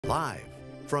Live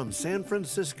from San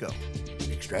Francisco,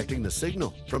 extracting the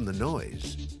signal from the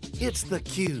noise, it's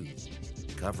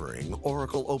theCUBE, covering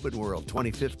Oracle OpenWorld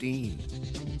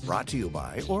 2015. Brought to you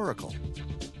by Oracle.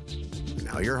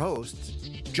 Now your hosts,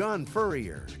 John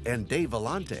Furrier and Dave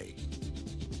Vellante.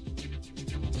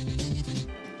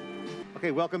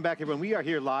 Okay, welcome back everyone. We are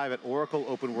here live at Oracle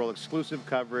OpenWorld, exclusive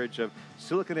coverage of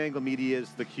SiliconANGLE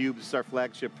Media's theCUBE. This is our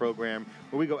flagship program,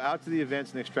 where we go out to the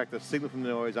events and extract the signal from the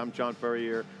noise. I'm John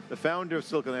Furrier, the founder of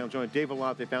SiliconANGLE, joined Dave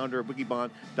Vellante, founder of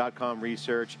Wikibon.com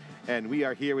Research, and we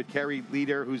are here with Carrie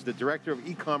Leader, who's the Director of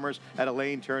E-Commerce at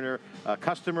Elaine Turner, a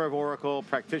customer of Oracle,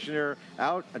 practitioner,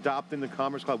 out adopting the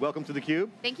Commerce Cloud. Welcome to theCUBE.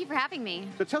 Thank you for having me.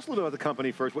 So tell us a little about the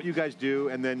company first, what you guys do,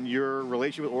 and then your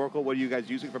relationship with Oracle, what are you guys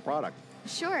using for product?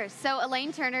 Sure, so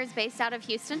Elaine Turner is based out of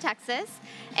Houston, Texas,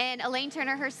 and Elaine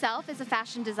Turner herself is a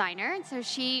fashion designer, and so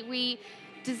we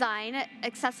design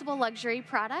accessible luxury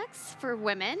products for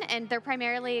women, and they're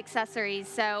primarily accessories,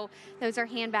 so those are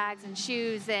handbags and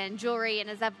shoes and jewelry, and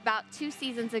as of about 2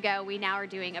 seasons ago, we now are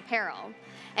doing apparel.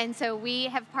 And so we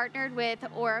have partnered with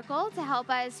Oracle to help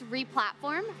us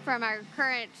re-platform from our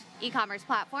current e-commerce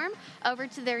platform over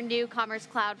to their new Commerce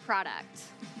Cloud product.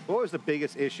 What was the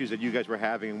biggest issues that you guys were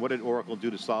having, and what did Oracle do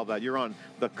to solve that? You're on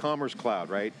the Commerce Cloud,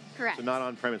 right? Correct. So not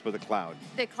on-premise, but the cloud.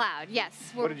 The cloud, yes.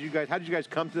 How did you guys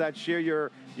come to that? Share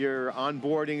your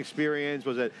onboarding experience.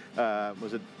 Was it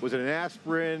an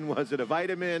aspirin? Was it a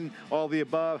vitamin? All the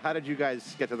above? How did you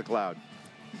guys get to the cloud?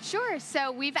 Sure,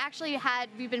 so we've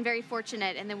been very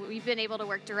fortunate and then we've been able to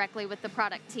work directly with the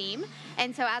product team.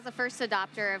 And so as a first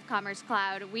adopter of Commerce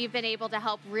Cloud, we've been able to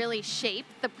help really shape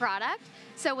the product.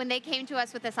 So when they came to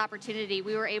us with this opportunity,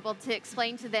 we were able to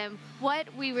explain to them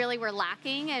what we really were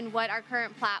lacking and what our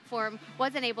current platform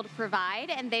wasn't able to provide.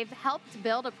 And they've helped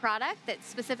build a product that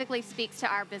specifically speaks to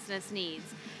our business needs.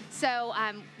 So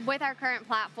with our current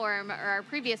platform, or our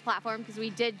previous platform, because we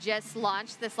did just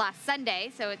launch this last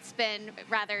Sunday, so it's been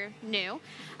rather new,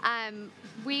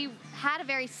 we had a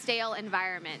very stale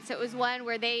environment. So it was one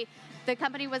where the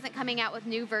company wasn't coming out with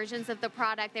new versions of the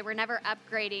product, they were never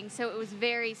upgrading, so it was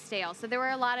very stale. So there were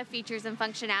a lot of features and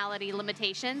functionality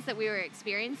limitations that we were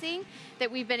experiencing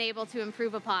that we've been able to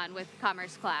improve upon with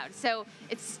Commerce Cloud. So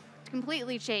it's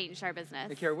completely changed our business.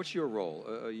 Hey, Carrie, what's your role?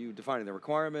 Are you defining the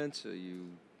requirements? Are you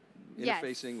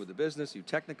interfacing with the business? Are you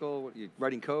technical? Are you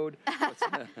writing code?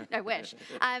 I wish.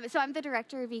 So I'm the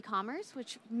director of e-commerce,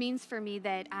 which means for me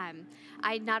that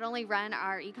I not only run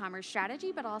our e-commerce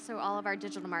strategy, but also all of our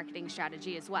digital marketing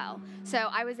strategy as well. So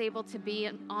I was able to be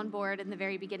on board in the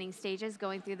very beginning stages,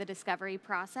 going through the discovery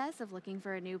process of looking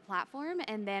for a new platform,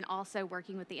 and then also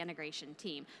working with the integration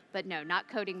team. But no, not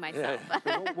coding myself.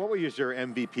 What were your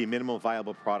MVP, minimal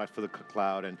viable product for the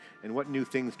cloud, and what new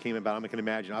things came about? I can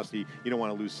imagine, obviously, you don't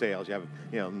want to lose sales. You have,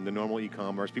 the normal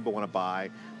e-commerce, people want to buy,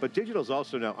 but digital is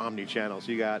also now omni-channel.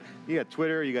 So you got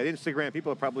Twitter, you got Instagram,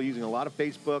 people are probably using a lot of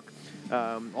Facebook.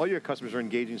 All your customers are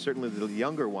engaging, certainly the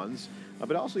younger ones,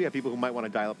 but also you have people who might want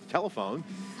to dial up the telephone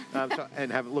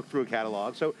and have it look through a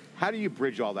catalog. So how do you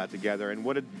bridge all that together, and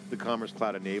what did the Commerce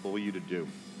Cloud enable you to do?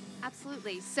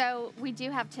 Absolutely. So we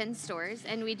do have 10 stores,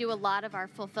 and we do a lot of our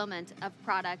fulfillment of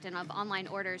product and of online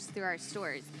orders through our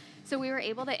stores. So we were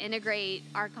able to integrate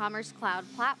our Commerce Cloud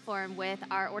platform with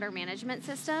our order management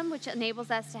system, which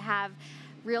enables us to have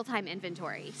real-time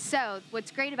inventory. So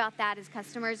what's great about that is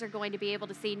customers are going to be able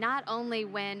to see not only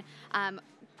when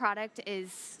product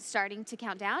is starting to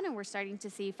count down and we're starting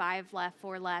to see 5 left,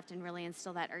 4 left, and really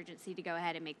instill that urgency to go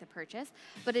ahead and make the purchase.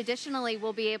 But additionally,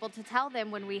 we'll be able to tell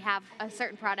them when we have a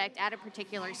certain product at a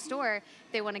particular store,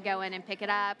 they want to go in and pick it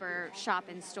up or shop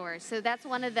in stores. So that's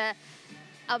one of the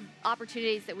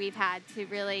opportunities that we've had to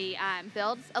really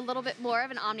build a little bit more of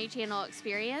an omni-channel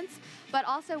experience. But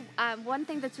also, one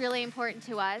thing that's really important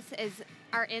to us is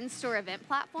our in-store event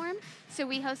platform. So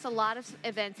we host a lot of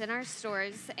events in our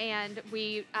stores, and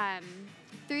we,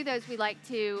 through those, we like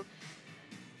to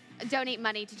donate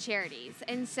money to charities.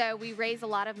 And so we raise a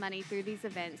lot of money through these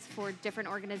events for different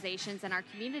organizations in our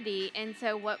community. And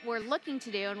so what we're looking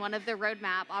to do, and one of the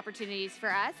roadmap opportunities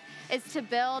for us, is to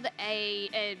build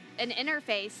an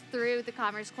interface through the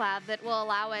Commerce Cloud that will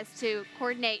allow us to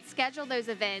coordinate, schedule those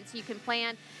events. You can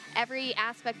plan every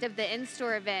aspect of the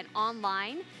in-store event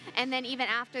online, and then even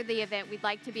after the event, we'd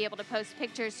like to be able to post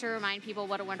pictures to remind people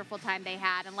what a wonderful time they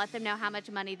had and let them know how much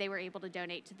money they were able to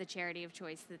donate to the charity of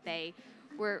choice that they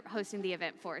were hosting the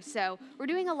event for. So we're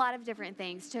doing a lot of different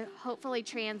things to hopefully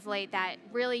translate that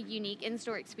really unique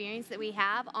in-store experience that we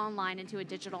have online into a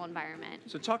digital environment.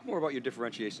 So talk more about your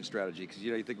differentiation strategy, because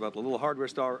you think about the little hardware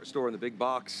store and the big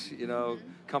box,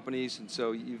 companies, and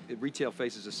so retail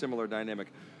faces a similar dynamic.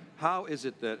 How is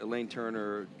it that Elaine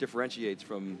Turner differentiates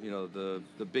from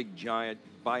the big giant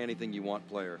buy anything you want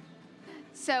player?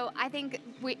 So I think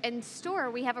in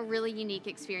store, we have a really unique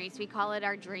experience. We call it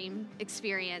our dream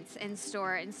experience in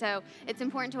store. And so it's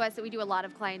important to us that we do a lot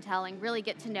of clienteling, really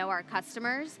get to know our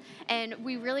customers. And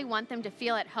we really want them to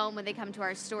feel at home when they come to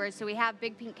our stores. So we have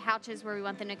big pink couches where we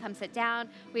want them to come sit down.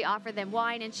 We offer them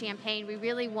wine and champagne. We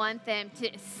really want them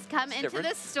to come into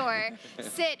the store,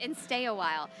 sit and stay a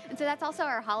while. And so that's also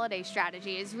our holiday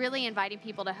strategy, is really inviting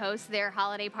people to host their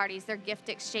holiday parties, their gift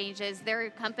exchanges, their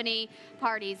company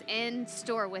parties in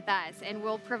store with us, and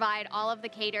we'll provide all of the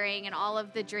catering and all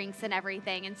of the drinks and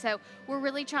everything. And so we're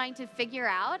really trying to figure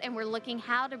out, and we're looking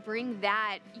how to bring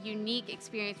that unique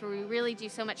experience where we really do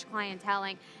so much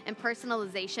clienteling and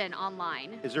personalization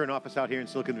online. Is there an office out here in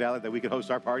Silicon Valley that we could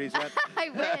host our parties at? I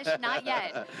wish, not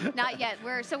yet, not yet.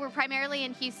 We're primarily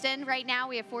in Houston right now.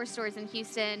 We have 4 stores in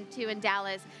Houston, 2 in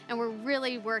Dallas, and we're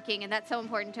really working, and that's so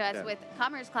important to us with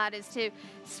Commerce Cloud, is to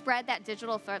spread that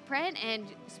digital footprint and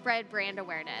spread brand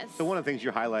awareness. So one of the things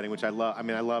you're highlighting, which I love,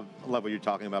 I love what you're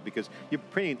talking about, because you're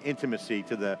bringing intimacy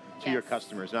to your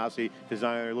customers. And obviously,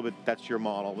 designer, a little bit, that's your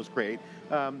model, was great.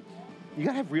 You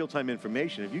got to have real-time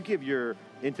information. If you give your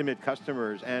intimate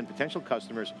customers and potential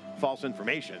customers false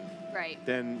information,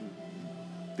 then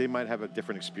they might have a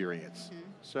different experience.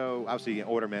 So obviously,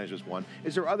 order management is one.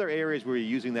 Is there other areas where you're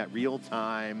using that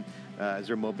real-time? Is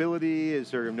there mobility?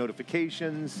 Is there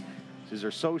notifications? Is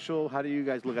there social? How do you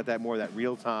guys look at that more, that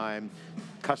real-time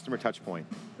customer touch point?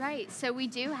 Right, so we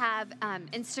do have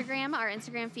Instagram. Our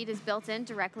Instagram feed is built in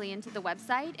directly into the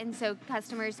website, and so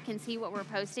customers can see what we're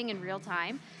posting in real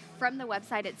time from the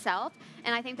website itself.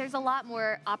 And I think there's a lot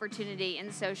more opportunity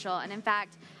in social. And in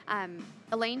fact,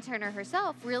 Elaine Turner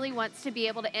herself really wants to be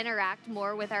able to interact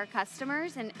more with our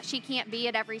customers, and she can't be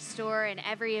at every store and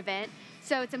every event.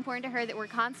 So it's important to her that we're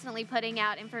constantly putting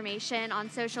out information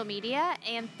on social media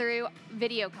and through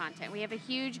video content. We have a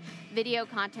huge video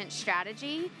content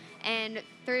strategy, and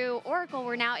through Oracle,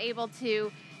 we're now able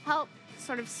to help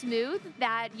sort of smooth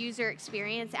that user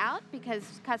experience out, because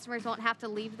customers won't have to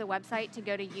leave the website to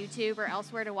go to YouTube or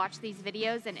elsewhere to watch these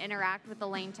videos and interact with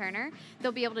Elaine Turner.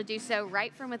 They'll be able to do so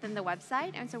right from within the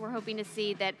website, and so we're hoping to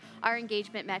see that our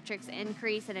engagement metrics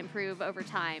increase and improve over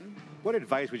time. What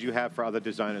advice would you have for other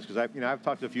designers? Because I've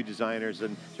talked to a few designers,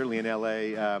 and certainly in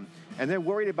LA, and they're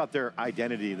worried about their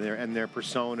identity and their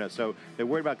persona. So they're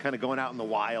worried about kind of going out in the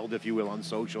wild, if you will, on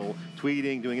social,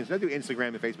 tweeting, doing Instagram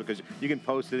and Facebook, because you can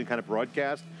post it and kind of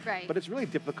broadcast. Right. But it's really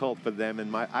difficult for them,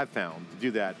 and I've found, to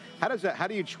do that. How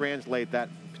do you translate that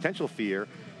potential fear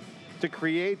to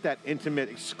create that intimate,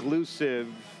 exclusive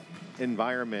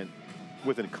environment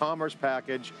with a commerce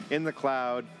package in the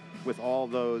cloud with all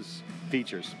those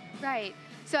features? Right.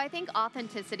 So I think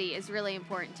authenticity is really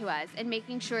important to us, and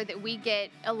making sure that we get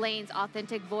Elaine's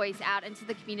authentic voice out into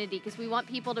the community, because we want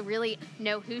people to really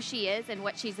know who she is and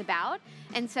what she's about.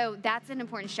 And so that's an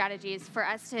important strategy, is for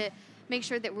us to make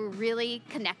sure that we're really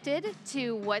connected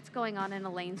to what's going on in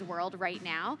Elaine's world right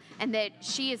now, and that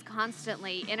she is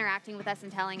constantly interacting with us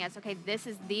and telling us, okay, this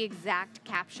is the exact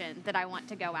caption that I want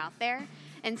to go out there.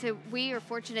 And so we are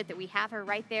fortunate that we have her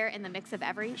right there in the mix of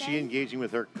everything. Is she engaging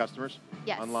with her customers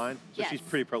online? So she's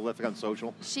pretty prolific on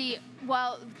social?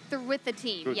 With the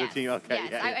team, With the team, okay.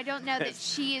 Yes. Yeah. I don't know that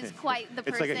she is quite the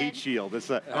person. It's like a heat shield. It's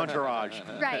an entourage.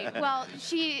 Right. Well,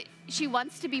 she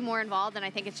wants to be more involved, and I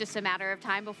think it's just a matter of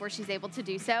time before she's able to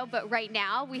do so. But right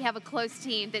now, we have a close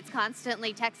team that's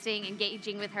constantly texting,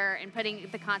 engaging with her, and putting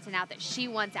the content out that she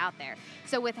wants out there.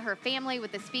 So with her family,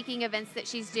 with the speaking events that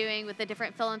she's doing, with the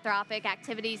different philanthropic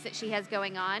activities that she has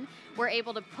going on, we're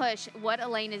able to push what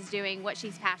Elaine is doing, what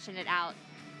she's passionate out,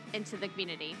 into the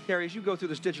community. Carrie, as you go through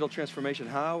this digital transformation,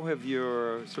 how have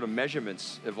your sort of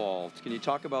measurements evolved? Can you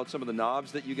talk about some of the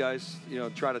knobs that you guys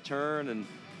try to turn? And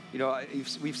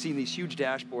we've seen these huge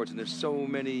dashboards, and there's so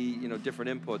many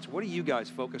different inputs. What do you guys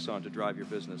focus on to drive your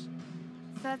business?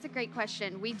 So that's a great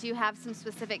question. We do have some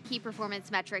specific key performance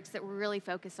metrics that we're really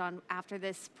focused on after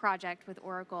this project with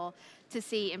Oracle to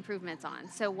see improvements on.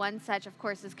 So one such, of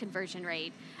course, is conversion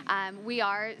rate. We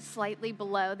are slightly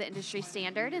below the industry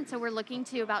standard, and so we're looking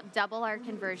to about double our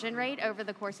conversion rate over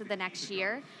the course of the next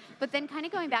year. But then kind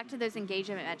of going back to those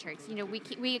engagement metrics,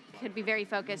 we could be very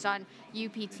focused on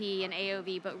UPT and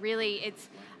AOV, but really it's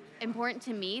important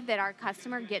to me that our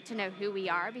customer get to know who we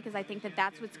are, because I think that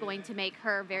that's what's going to make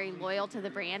her very loyal to the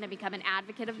brand and become an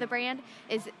advocate of the brand,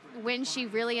 is when she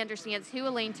really understands who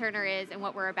Elaine Turner is and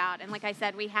what we're about. And like I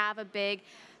said, we have a big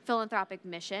philanthropic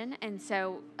mission, and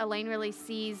so Elaine really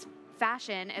sees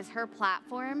fashion as her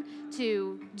platform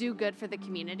to do good for the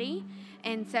community.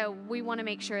 And so we want to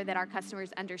make sure that our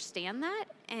customers understand that.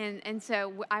 And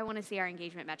so I want to see our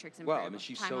engagement metrics improve. Well, I mean,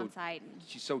 she's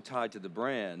she's so tied to the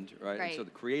brand, right? And so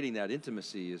creating that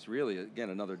intimacy is really, again,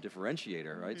 another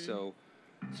differentiator, right? So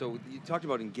you talked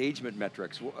about engagement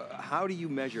metrics. How do you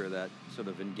measure that sort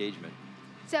of engagement?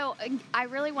 So I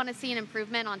really want to see an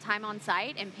improvement on time on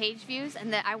site and page views,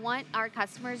 and that I want our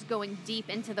customers going deep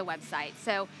into the website.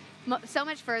 So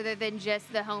much further than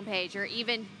just the homepage or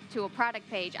even to a product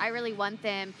page. I really want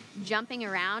them jumping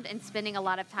around and spending a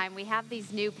lot of time. We have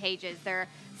these new pages. They're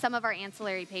some of our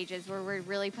ancillary pages where we're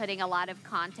really putting a lot of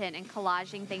content and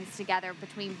collaging things together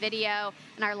between video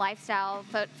and our lifestyle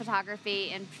photography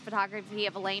and photography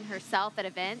of Elaine herself at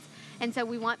events. And so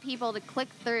we want people to click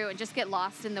through and just get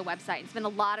lost in the website and spend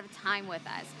a lot of time with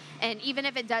us. And even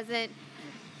if it doesn't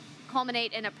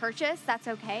culminate in a purchase, that's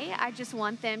okay. I just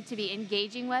want them to be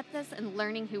engaging with us and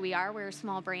learning who we are. We're a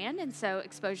small brand, and so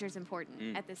exposure is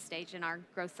important at this stage in our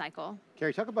growth cycle.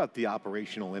 Carrie, talk about the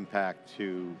operational impact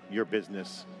to your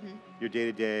business, your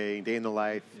day-to-day, day in the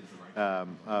life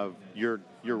of your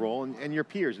role and your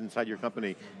peers inside your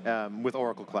company with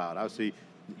Oracle Cloud. Obviously,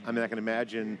 I mean, I can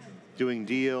imagine doing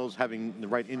deals, having the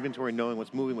right inventory, knowing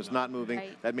what's moving, what's not moving.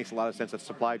 Right. That makes a lot of sense. That's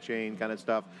supply chain kind of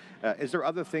stuff. Is there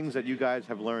other things that you guys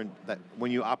have learned that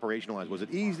when you operationalized? Was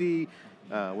it easy?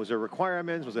 Was there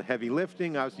requirements? Was it heavy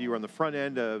lifting? Obviously, you were on the front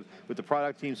end with the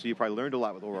product team, so you probably learned a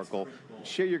lot with Oracle.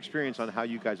 Share your experience on how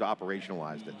you guys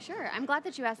operationalized it. Sure. I'm glad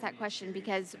that you asked that question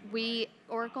because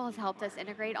Oracle has helped us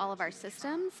integrate all of our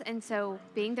systems, and so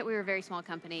being that we were a very small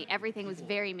company, everything was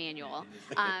very manual,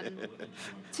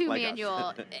 too like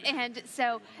manual, and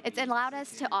so it's allowed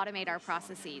us to automate our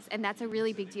processes, and that's a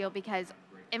really big deal because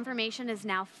information is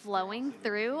now flowing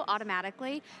through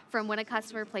automatically from when a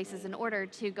customer places an order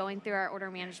to going through our order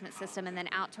management system and then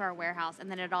out to our warehouse, and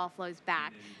then it all flows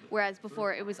back. Whereas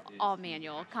before it was all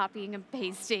manual, copying and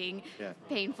pasting,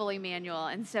 painfully manual.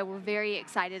 And so we're very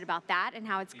excited about that and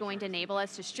how it's going to enable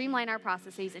us to streamline our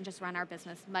processes and just run our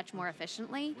business much more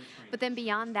efficiently. But then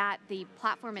beyond that, the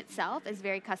platform itself is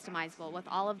very customizable with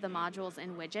all of the modules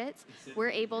and widgets. We're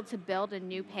able to build a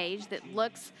new page that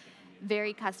looks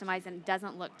very customized and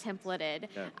doesn't look templated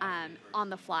on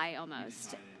the fly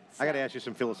almost. I got to ask you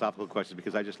some philosophical questions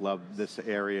because I just love this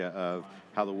area of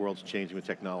how the world's changing with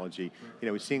technology. You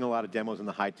know, we're seeing a lot of demos in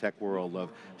the high-tech world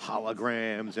of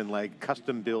holograms and like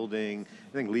custom building.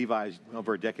 I think Levi's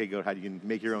over a decade ago had you can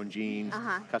make your own jeans,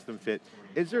 custom fit.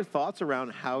 Is there thoughts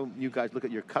around how you guys look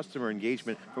at your customer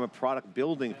engagement from a product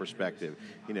building perspective?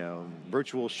 You know,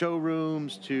 virtual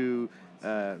showrooms to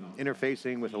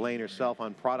interfacing with Elaine herself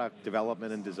on product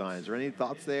development and design. Is there any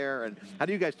thoughts there? And how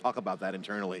do you guys talk about that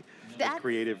internally as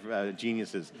creative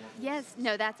geniuses? Yes,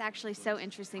 no, that's actually so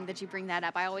interesting that you bring that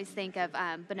up. I always think of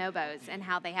Bonobos and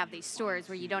how they have these stores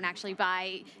where you don't actually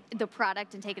buy the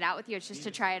product and take it out with you. It's just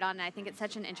to try it on, and I think it's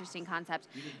such an interesting concept.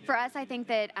 For us, I think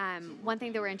that one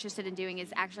thing that we're interested in doing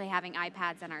is actually having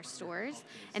iPads in our stores.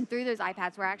 And through those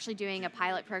iPads, we're actually doing a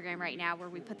pilot program right now where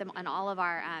we put them in all of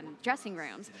our dressing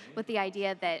rooms with the idea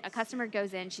that a customer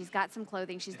goes in, she's got some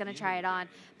clothing, she's going to try it on,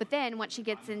 but then once she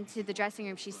gets into the dressing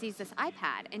room, she sees this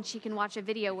iPad, and she can watch a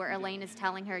video where Elaine is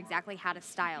telling her exactly how to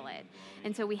style it.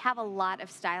 And so we have a lot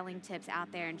of styling tips out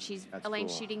there, and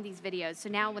Elaine's shooting these videos. So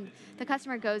now when the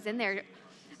customer goes in there,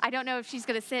 I don't know if she's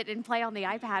going to sit and play on the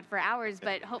iPad for hours,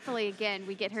 but hopefully, again,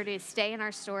 we get her to stay in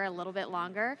our store a little bit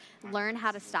longer, learn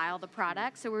how to style the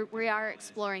product. So we are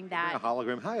exploring that. A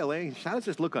hologram. Hi, Elaine. How does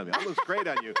this look on me? It looks great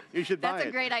on you. You should buy it. That's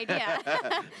a great idea.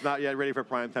 Not yet ready for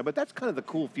prime time, but that's kind of the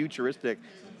cool futuristic.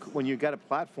 When you got a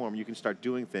platform, you can start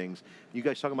doing things. You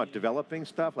guys talking about developing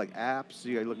stuff like apps?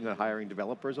 You guys looking at hiring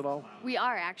developers at all? We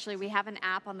are actually. We have an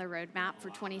app on the roadmap for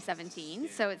 2017.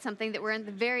 So it's something that we're in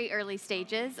the very early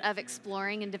stages of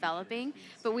exploring and developing,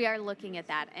 but we are looking at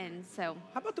that. And so,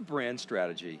 how about the brand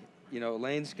strategy? You know,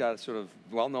 Elaine's got sort of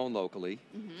well-known locally,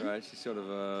 right? She's sort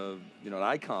of an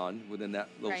icon within that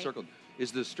little circle.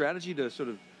 Is the strategy to sort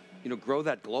of, grow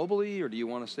that globally, or do you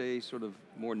want to stay sort of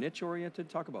more niche-oriented?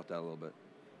 Talk about that a little bit.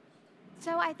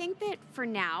 So I think that for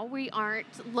now, we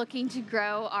aren't looking to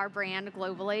grow our brand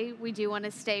globally. We do want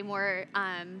to stay more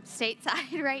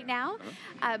stateside right now,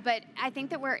 but I think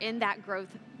that we're in that growth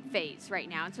phase right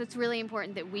now. And so it's really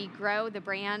important that we grow the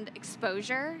brand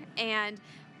exposure, and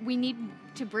we need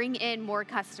to bring in more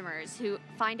customers who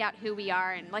find out who we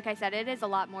are. And like I said, it is a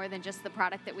lot more than just the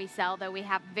product that we sell, though we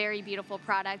have very beautiful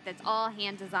product that's all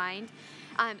hand designed.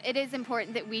 it is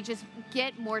important that we just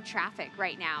get more traffic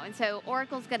right now. And so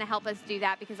Oracle's going to help us do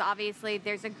that because obviously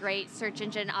there's a great search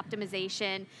engine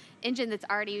optimization engine that's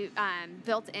already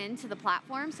built into the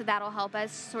platform. So that'll help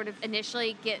us sort of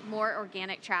initially get more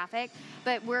organic traffic.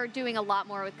 But we're doing a lot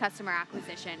more with customer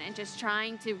acquisition and just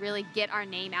trying to really get our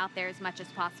name out there as much as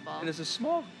possible. And as a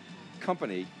small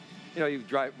company, you know, you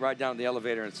ride down the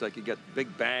elevator and it's like you got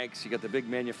big banks, you got the big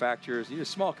manufacturers, you're a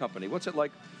small company. What's it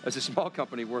like as a small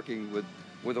company working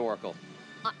with Oracle?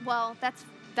 Well,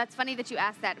 that's funny that you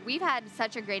asked that. We've had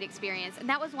such a great experience, and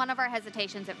that was one of our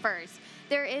hesitations at first.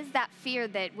 There is that fear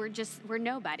that we're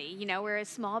nobody. You know, we're a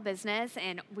small business,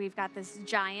 and we've got this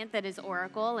giant that is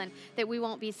Oracle, and that we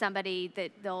won't be somebody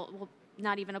that will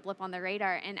not even a blip on the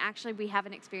radar, and actually we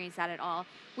haven't experienced that at all.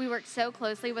 We work so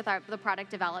closely with the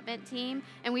product development team,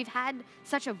 and we've had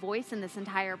such a voice in this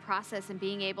entire process and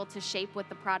being able to shape what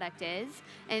the product is.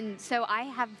 And so I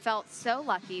have felt so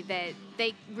lucky that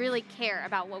they really care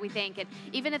about what we think. And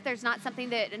even if there's not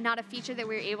a feature that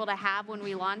we were able to have when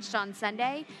we launched on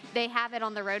Sunday, they have it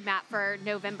on the roadmap for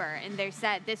November. And they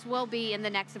said, this will be in the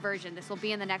next version. This will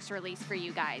be in the next release for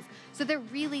you guys. So they're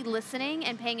really listening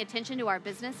and paying attention to our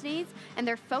business needs, and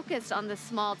they're focused on the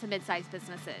small to mid-sized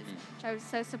businesses, which I was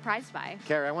so surprised by.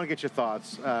 Carrie, I want to get your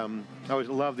thoughts. I always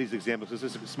love these examples. This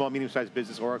is a small, medium-sized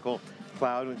business, Oracle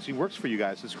Cloud, and she works for you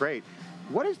guys. It's great.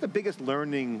 What is the biggest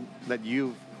learning that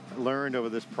you've learned over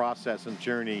this process and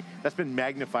journey that's been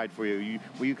magnified for you?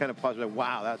 Were you kind of positive,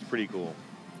 wow, that's pretty cool?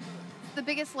 The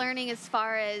biggest learning as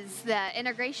far as the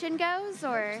integration goes,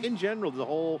 or? In general, the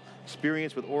whole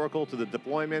experience with Oracle to the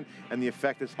deployment and the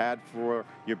effect it's had for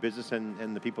your business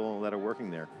and the people that are working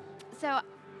there. So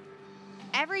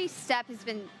every step has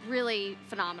been really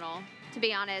phenomenal, to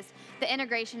be honest. The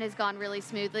integration has gone really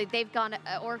smoothly.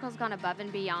 Oracle's gone above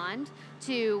and beyond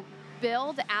to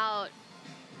build out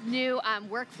new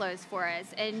workflows for us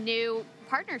and new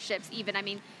partnerships even. I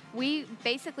mean, we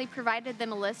basically provided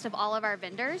them a list of all of our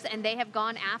vendors, and they have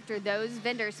gone after those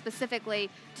vendors specifically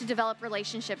to develop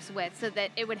relationships with so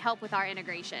that it would help with our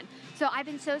integration. So I've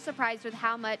been so surprised with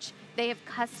how much they have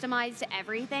customized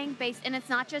everything and it's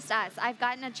not just us. I've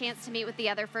gotten a chance to meet with the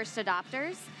other first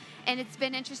adopters, and it's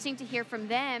been interesting to hear from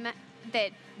them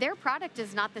that their product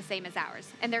is not the same as ours,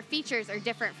 and their features are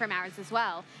different from ours as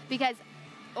well, because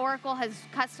Oracle has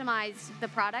customized the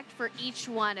product for each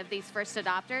one of these first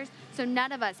adopters, so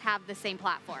none of us have the same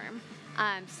platform.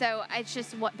 So it's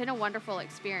just been a wonderful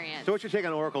experience. So what's your take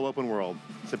on Oracle OpenWorld?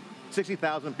 It's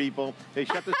 60,000 people. They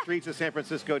shut the streets of San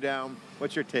Francisco down.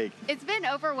 What's your take? It's been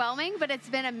overwhelming, but it's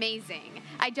been amazing.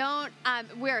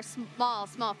 We're a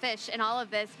small fish in all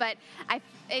of this, but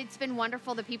it's been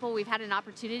wonderful, the people we've had an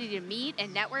opportunity to meet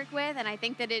and network with, and I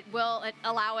think that it will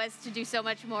allow us to do so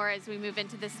much more as we move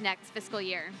into this next fiscal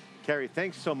year. Carrie,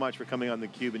 thanks so much for coming on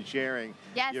theCUBE and sharing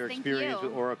your experience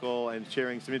with Oracle and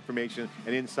sharing some information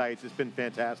and insights. It's been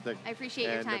fantastic. I appreciate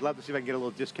your time. And I'd love to see if I can get a little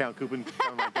discount coupon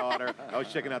from my daughter. I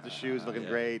was checking out the shoes, looking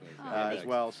great as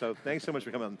well. So thanks so much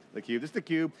for coming on theCUBE. This is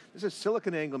theCUBE. This is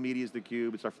SiliconANGLE Media's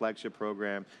theCUBE. It's our flagship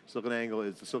program. SiliconANGLE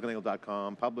is the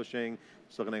siliconangle.com publishing,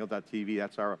 siliconangle.tv,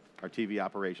 that's our TV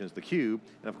operations, theCUBE,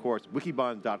 and of course,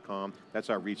 wikibon.com, that's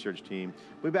our research team.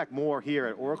 We'll be back more here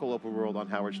at Oracle OpenWorld on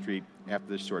Howard Street after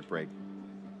this short break.